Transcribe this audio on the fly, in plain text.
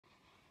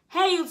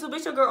Hey YouTube,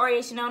 it's your girl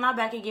Aria Chanel, and I'm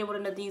back again with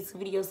another YouTube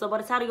video. So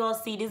by the time you all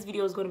see this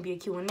video, is going to be a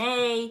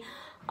Q&A. It's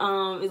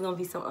going to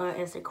be some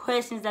unanswered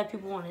questions that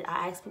people wanted.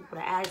 I asked people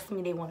to ask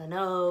me, they want to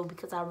know,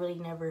 because I really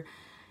never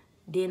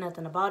did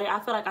nothing about it.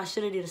 I feel like I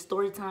should have did a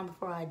story time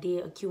before I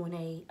did a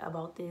Q&A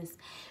about this,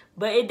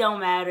 but it don't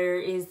matter.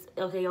 It's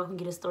okay, y'all can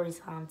get a story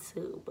time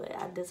too, but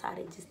I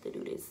decided just to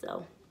do this.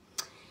 So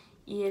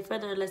yeah,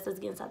 further let's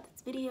get inside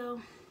this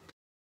video.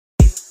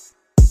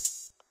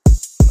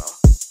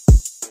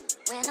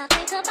 When I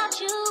think about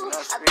you,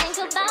 I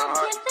think about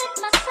giving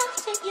myself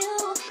to you.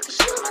 'Cause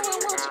you know I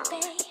want you,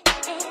 babe,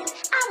 and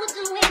I would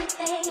do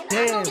anything.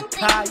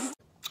 Damn,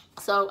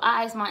 So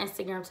I asked my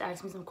Instagram to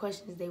ask me some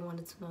questions they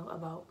wanted to know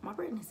about my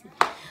pregnancy.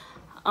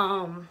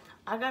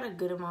 I got a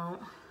good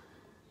amount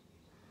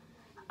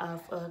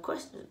of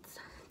questions.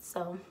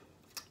 So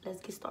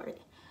let's get started.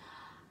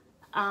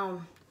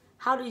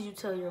 How did you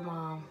tell your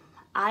mom?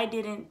 I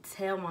didn't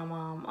tell my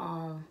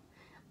mom.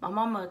 My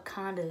mama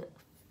kind of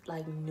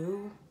like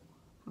knew.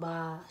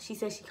 She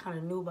said she kind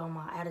of knew about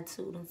my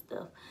attitude and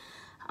stuff.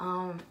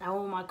 I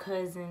went with my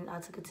cousin. I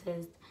took a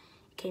test.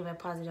 It came back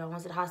positive. I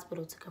went to the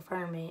hospital to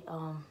confirm it.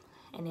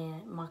 And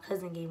then my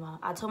cousin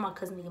I told my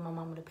cousin to give my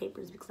mama the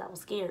papers because I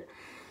was scared.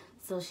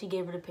 So she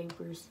gave her the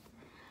papers.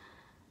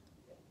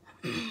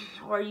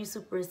 Are you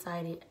super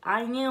excited?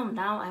 I am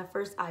now. At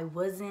first I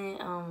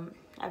wasn't.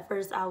 At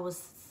first I was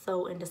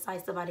so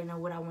indecisive. I didn't know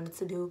what I wanted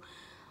to do.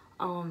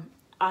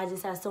 I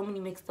just had so many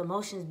mixed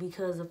emotions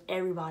because of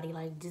everybody,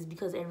 like just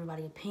because of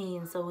everybody's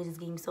opinion. So it just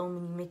gave me so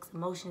many mixed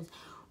emotions,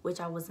 which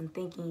I wasn't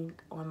thinking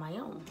on my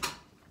own.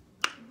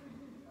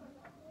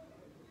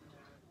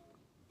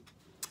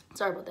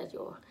 Sorry about that,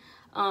 y'all.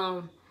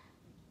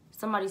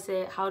 Somebody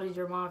said, how did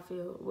your mom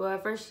feel? Well,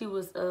 at first she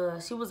was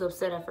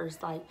upset at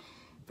first. Like,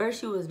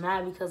 first she was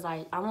mad because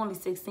like I'm only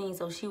 16,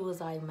 so she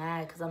was like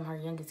mad because I'm her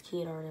youngest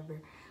kid or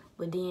whatever.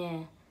 But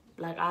then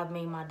like I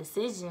made my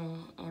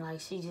decision and like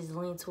she just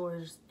leaned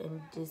towards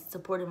and just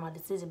supported my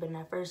decision. But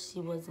at first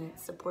she wasn't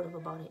supportive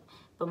about it.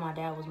 But my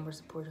dad was more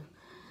supportive.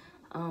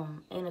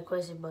 Ain't a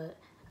question, but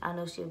I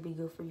know she'll be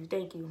good for you.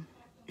 Thank you.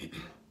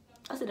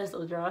 I said that's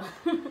so dry.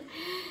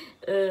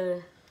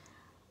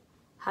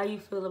 How you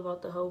feel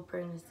about the whole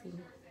pregnancy?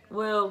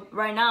 Well,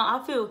 right now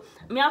I feel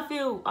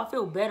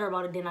better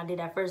about it than I did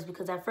at first,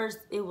 because at first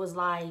it was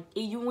like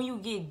when you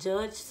get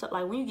judged, so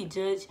like when you get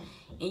judged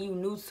and you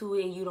new to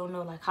it and you don't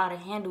know like how to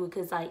handle it,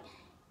 cause like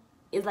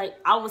it's like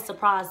I was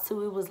surprised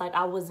too. It was like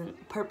I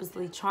wasn't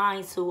purposely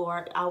trying to,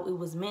 or it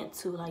was meant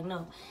to. Like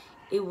no,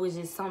 it was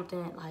just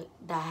something like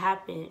that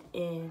happened,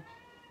 and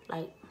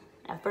like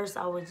at first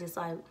I was just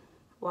like,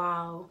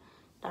 wow,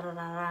 da da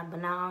da da.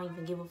 But now I don't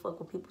even give a fuck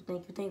what people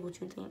think. You think what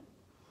you think.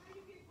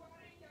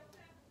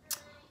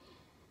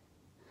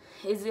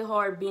 Is it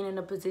hard being in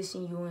the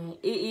position you in?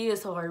 It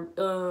is hard.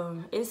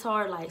 It's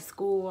hard like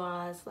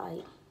school-wise,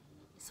 like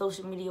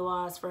social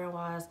media-wise,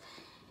 friend-wise.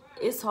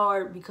 It's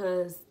hard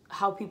because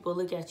how people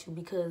look at you,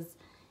 because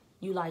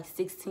you like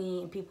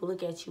 16 and people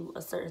look at you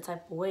a certain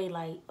type of way,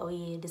 like, oh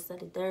yeah, this,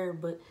 that, and third.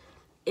 But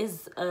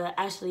it's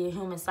actually a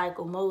human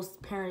cycle.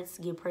 Most parents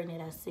get pregnant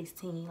at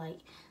 16. Like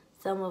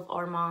some of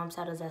our moms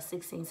had us at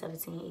 16,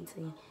 17,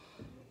 18.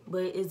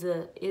 But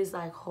it's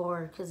like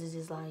hard because it's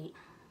just like,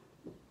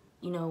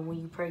 you know, when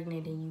you're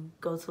pregnant and you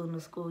go to a new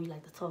school, you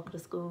like the talk of the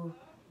school.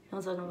 You know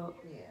what I'm talking about?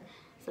 Yeah.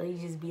 So you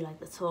just be like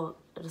the talk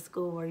of the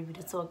school, or you be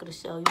the talk of the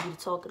show, you be the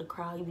talk of the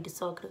crowd, you be the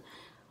talk of the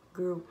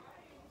group.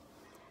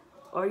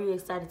 Are you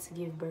excited to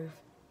give birth?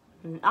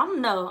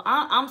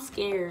 I'm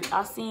scared.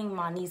 I seen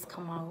my niece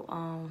come out.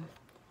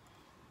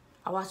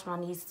 I watched my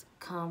niece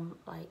come,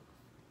 like,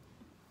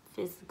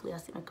 physically. I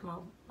seen her come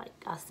out. Like,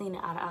 I seen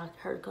it. I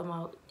heard her come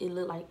out. It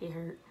looked like it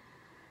hurt.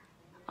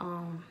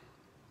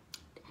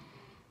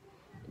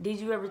 Did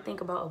you ever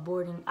think about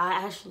aborting?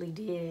 I actually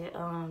did.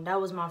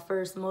 That was my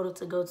first motive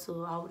to go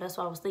to. That's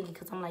what I was thinking,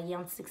 because I'm like, yeah,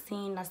 I'm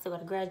 16. I still got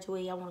to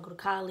graduate. I want to go to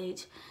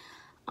college.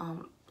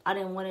 I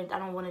don't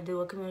want to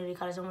do a community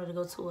college. I wanted to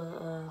go to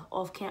a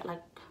off-campus,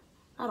 like,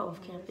 not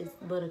off-campus,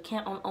 but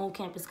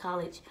on-campus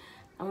college.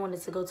 I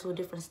wanted to go to a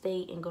different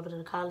state and go to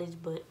the college.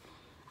 But,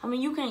 I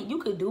mean, you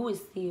could do it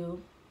still,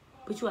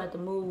 but you have to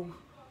move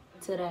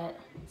to that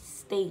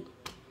state.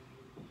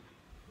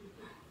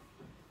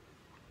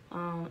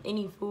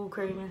 Any food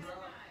cravings?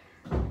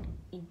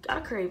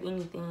 I crave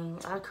anything.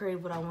 I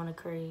crave what I want to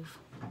crave.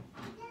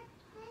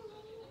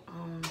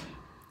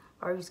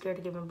 Are you scared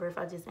of giving birth?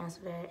 I just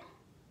answered that.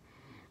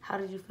 How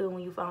did you feel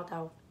when you found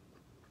out?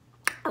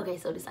 Okay,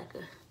 so this like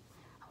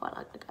I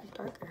like the guy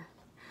darker.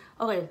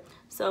 Okay,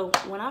 so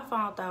when I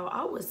found out,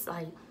 I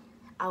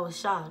was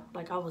shocked.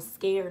 Like I was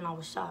scared and I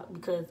was shocked,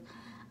 because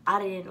I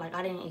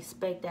didn't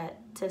expect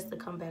that test to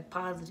come back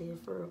positive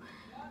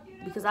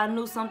because I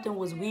knew something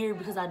was weird,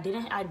 because I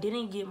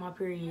didn't get my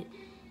period,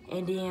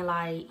 and then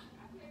like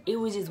it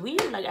was just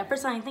weird. Like at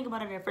first I didn't think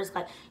about it at first.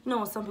 Like, you know,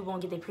 when some people don't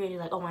get their period,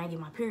 like, oh, I didn't get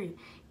my period.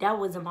 That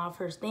wasn't my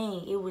first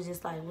thing. It was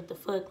just like, what the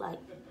fuck? Like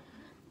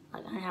I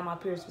didn't have my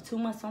periods for 2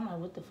 months. So I'm like,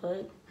 what the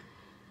fuck?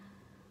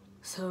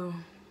 So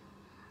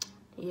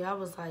yeah, I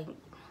was like,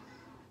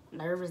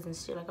 nervous and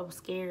shit. Like, I was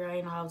scared. I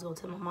didn't know how I was gonna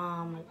tell my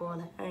mom. Like, all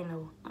that. I didn't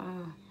know.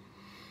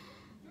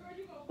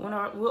 What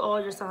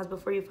all your signs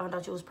before you found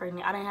out you was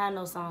pregnant? I didn't have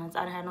no signs.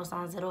 I didn't have no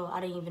signs at all. I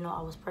didn't even know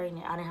I was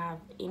pregnant. I didn't have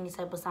any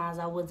type of signs.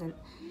 I wasn't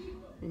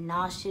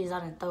nauseous.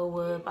 I didn't throw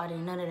up. I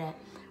didn't none of that.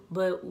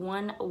 But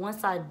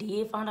once I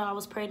did find out I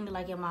was pregnant,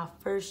 like in my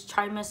first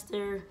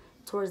trimester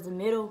towards the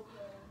middle,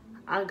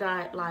 I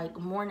got like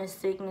morning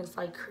sickness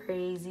like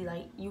crazy.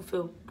 Like you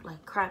feel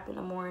like crap in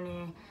the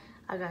morning.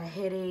 I got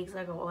headaches.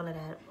 I got all of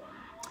that.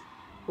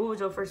 What was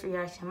your first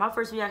reaction? My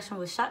first reaction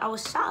was shock. I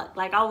was shocked.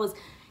 Like I was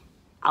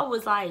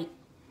like,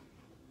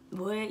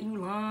 what, you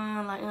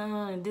lying?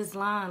 Like this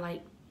line,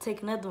 like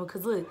take another one.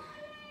 Cause look,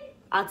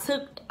 I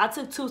took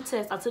 2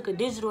 tests. I took a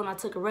digital and I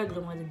took a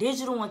regular one. The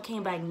digital one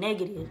came back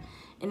negative.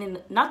 And then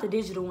not the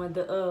digital one,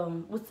 the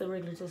what's the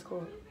regular test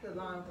called?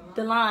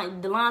 The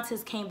line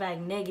test came back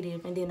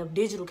negative, and then the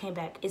digital came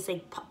back. It's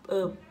a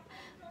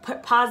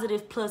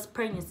positive plus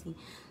pregnancy.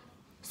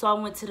 So I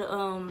went to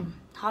the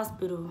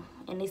hospital,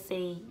 and they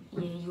say,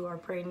 yeah, you are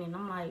pregnant.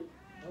 I'm like,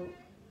 oh.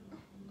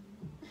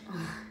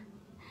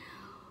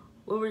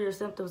 What were your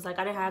symptoms? Like,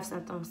 I didn't have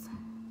symptoms.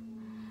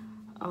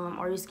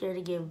 Are you scared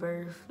to give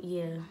birth?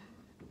 Yeah.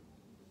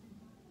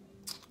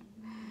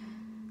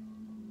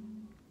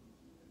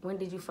 When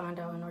did you find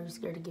out, and are you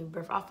scared to give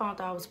birth? I found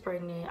out I was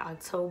pregnant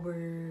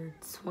October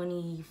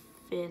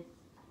 25th.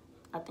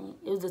 I think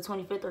it was the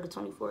 25th or the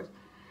 24th.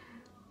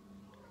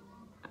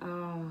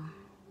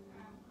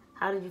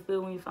 How did you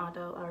feel when you found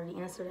out? I already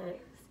answered that.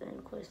 Is there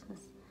any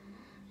questions?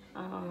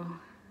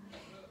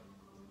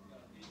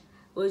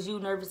 Was you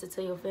nervous to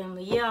tell your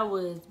family? Yeah, I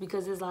was,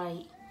 because it's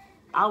like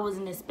I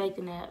wasn't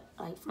expecting that.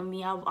 Like for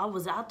me, I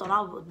thought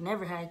I would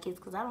never have kids,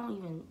 because I don't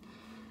even.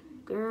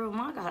 Girl,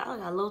 I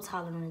got low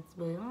tolerance,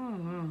 but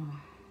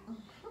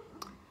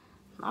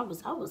I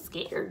was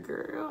scared,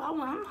 girl.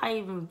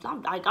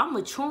 I'm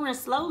maturing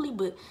slowly,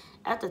 but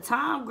at the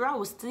time, girl, I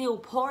was still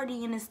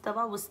partying and stuff.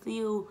 I was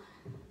still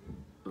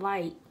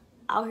like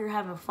out here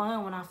having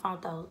fun when I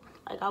found out.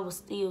 Like I was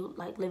still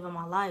like living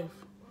my life.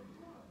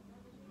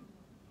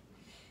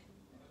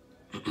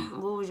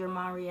 What was your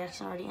mom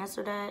reaction? I already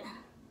answered that.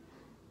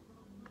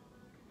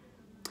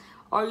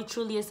 Are you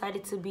truly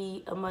excited to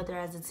be a mother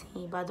as a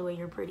teen? By the way,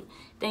 you're pretty.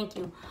 Thank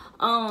you.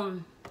 I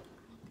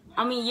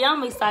mean, yeah,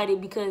 I'm excited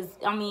because,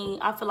 I mean,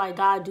 I feel like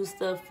God do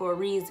stuff for a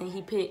reason.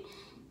 He put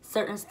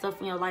certain stuff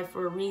in your life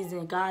for a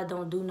reason. God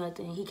don't do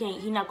nothing. He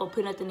not going to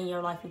put nothing in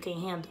your life you can't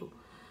handle.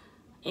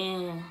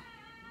 And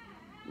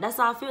that's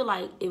how I feel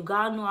like. If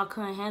God knew I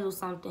couldn't handle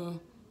something,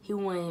 he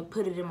wouldn't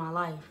put it in my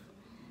life.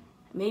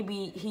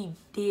 Maybe he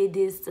did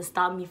this to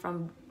stop me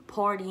from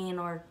partying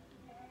or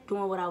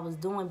doing what I was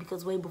doing,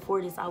 because way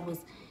before this I was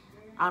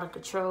out of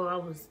control. I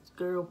was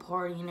girl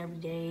partying every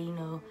day, you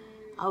know.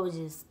 I was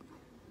just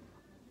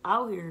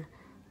out here.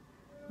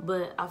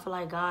 But I feel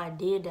like God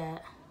did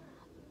that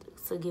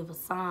to give a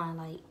sign,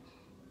 like,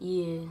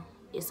 yeah,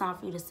 it's time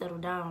for you to settle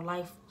down in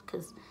life,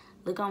 because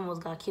look, I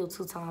almost got killed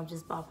 2 times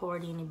just by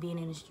partying and being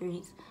in the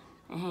streets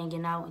and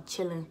hanging out and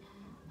chilling.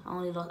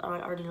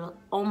 I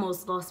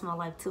almost lost my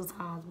life 2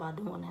 times by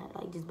doing that,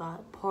 like just by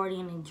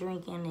partying and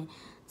drinking and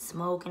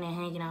smoking and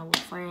hanging out with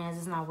friends.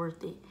 It's not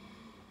worth it.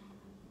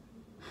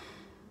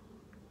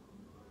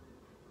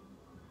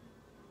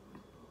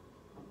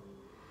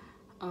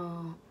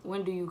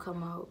 When do you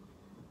come out?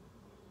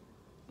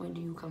 When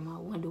do you come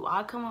out? When do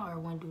I come out, or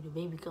when do the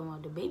baby come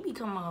out? The baby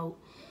come out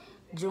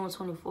June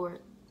 24th.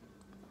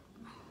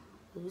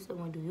 You said,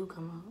 when do you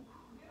come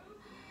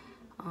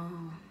out?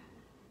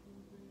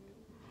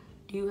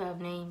 Do you have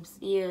names?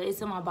 Yeah,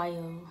 it's in my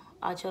bio.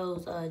 I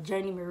chose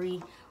Journey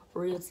Marie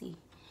Royalty.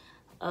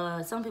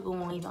 Some people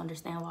won't even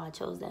understand why I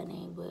chose that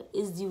name, but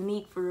it's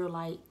unique for real.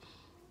 Like,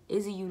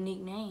 it's a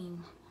unique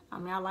name. I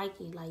mean, I like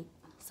it. Like,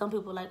 some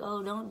people are like,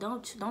 oh,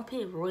 don't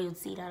pick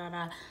Royalty, da da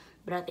da.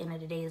 But at the end of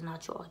the day, it's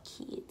not your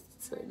kids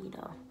to, you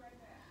know,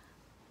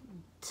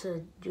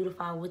 to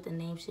beautify what the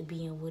name should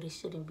be and what it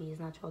shouldn't be. It's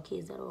not your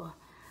kids at all.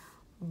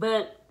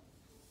 But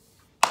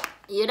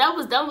yeah, that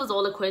was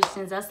all the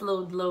questions. That's a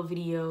little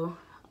video.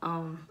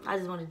 I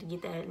just wanted to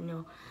get that, you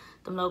know,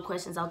 them little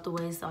questions out the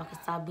way so I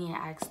could stop being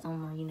asked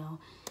them, or, you know,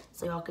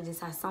 so y'all could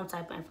just have some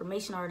type of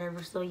information or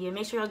whatever. So yeah,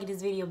 make sure y'all give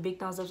this video a big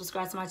thumbs up.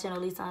 Subscribe to my channel.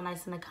 Leave something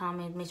nice in the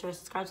comments. Make sure you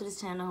subscribe to this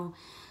channel.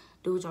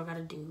 Do what y'all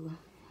gotta do.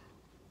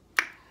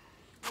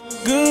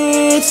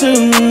 Good to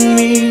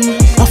me.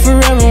 I'll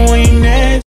forever wait next.